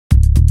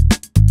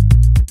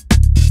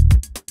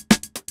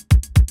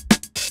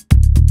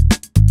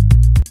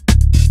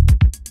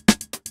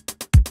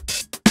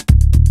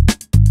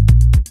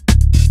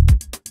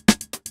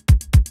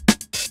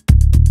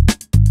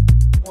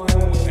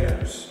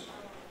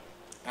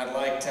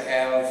to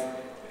have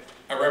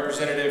a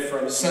representative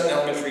from Sutton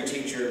Elementary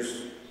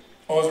Teachers,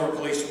 Owensboro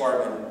Police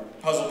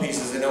Department, Puzzle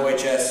Pieces, and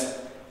OHS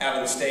out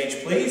on the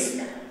stage,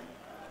 please.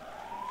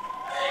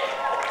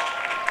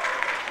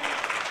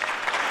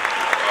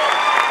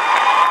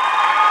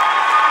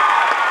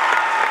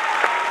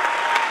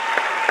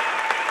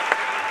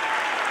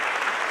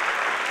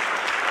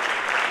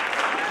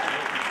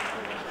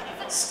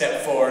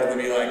 Step forward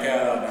and be like,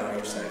 oh no,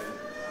 you're safe.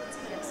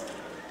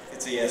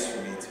 It's a yes for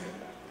me too.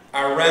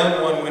 Our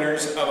round one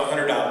winners of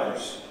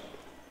 $100.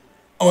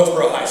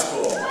 Owensboro High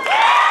School.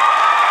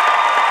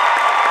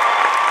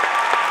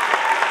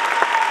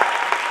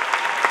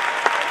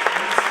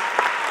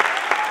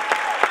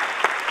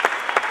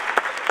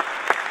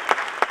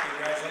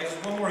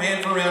 Congratulations. One more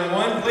hand for round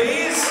one,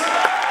 please.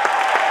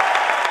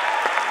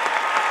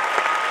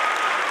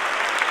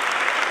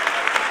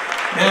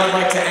 Now I'd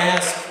like to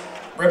ask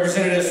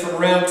representatives from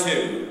round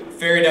two,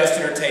 Fairy Dust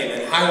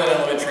Entertainment, Highland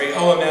Elementary,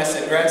 OMS,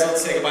 and Grads.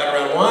 Let's say goodbye to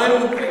round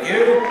one. Thank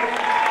you.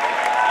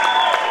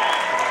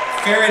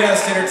 Fairy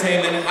Dust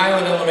Entertainment,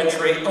 Highland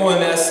Elementary,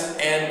 OMS,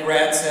 and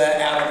Grads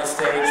out on the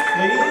stage,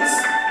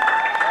 please.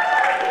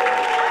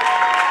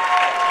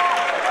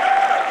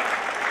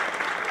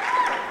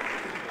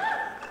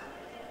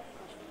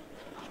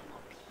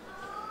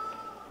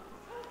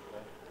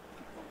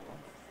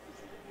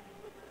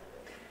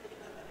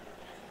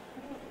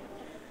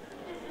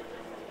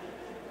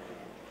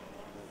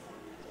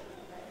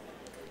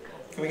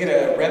 Can we get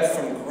a rep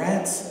from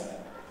Grads?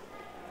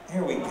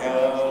 There we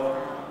go.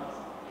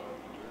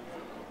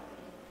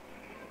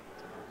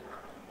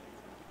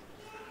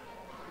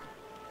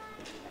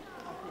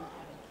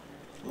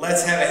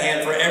 Let's have a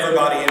hand for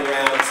everybody in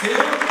round two.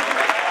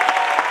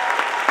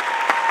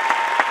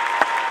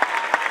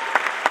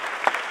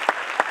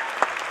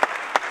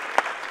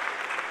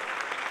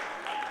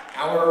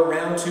 Our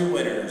round two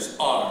winners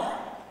are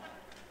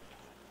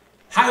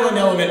Highland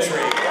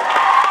Elementary.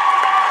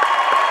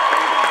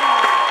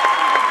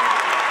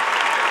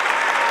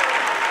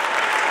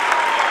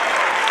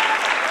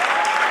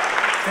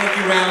 Thank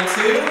you, round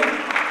two.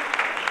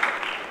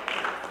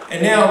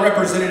 And now a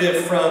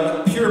representative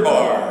from Pure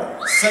Bar,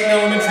 Sutton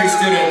Elementary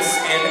students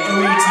and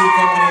OE2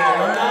 Company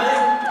alumni.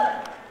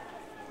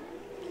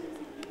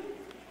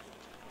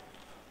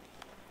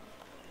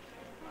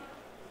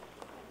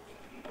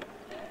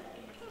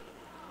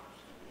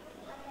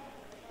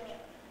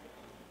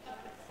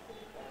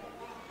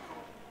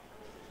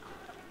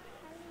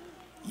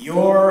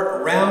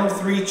 Your round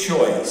three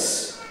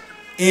choice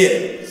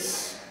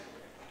is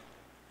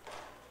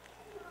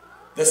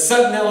the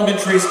Sutton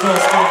Elementary School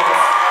students.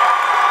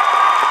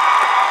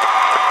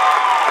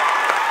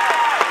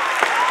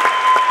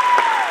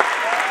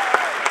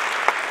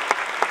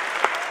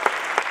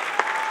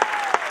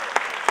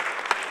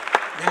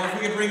 Now if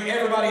we could bring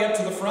everybody up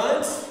to the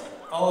front,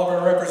 all of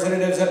our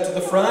representatives up to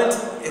the front,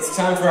 it's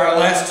time for our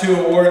last two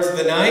awards of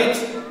the night.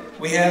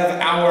 We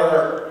have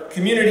our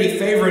Community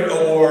Favorite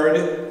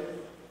Award,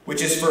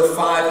 which is for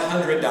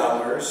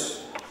 $500.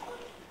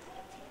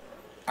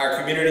 Our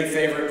Community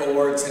Favorite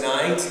Award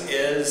tonight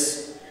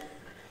is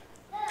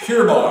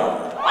Pure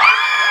Bar.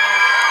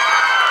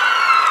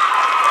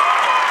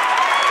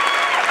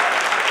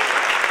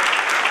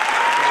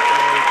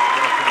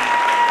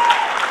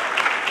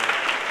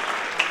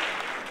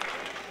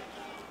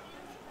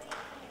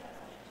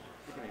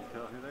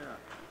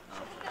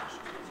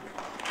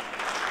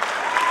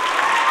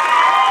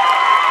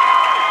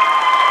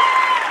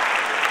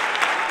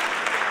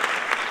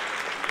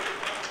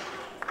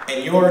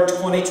 And your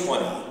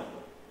 2020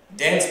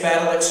 Dance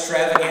Battle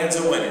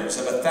Extravaganza winners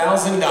of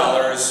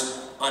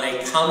 $1,000 on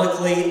a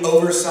comically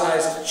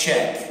oversized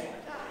check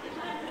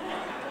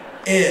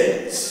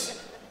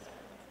is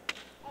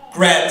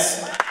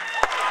Grads.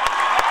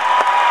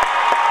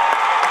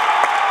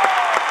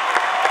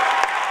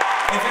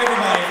 If everybody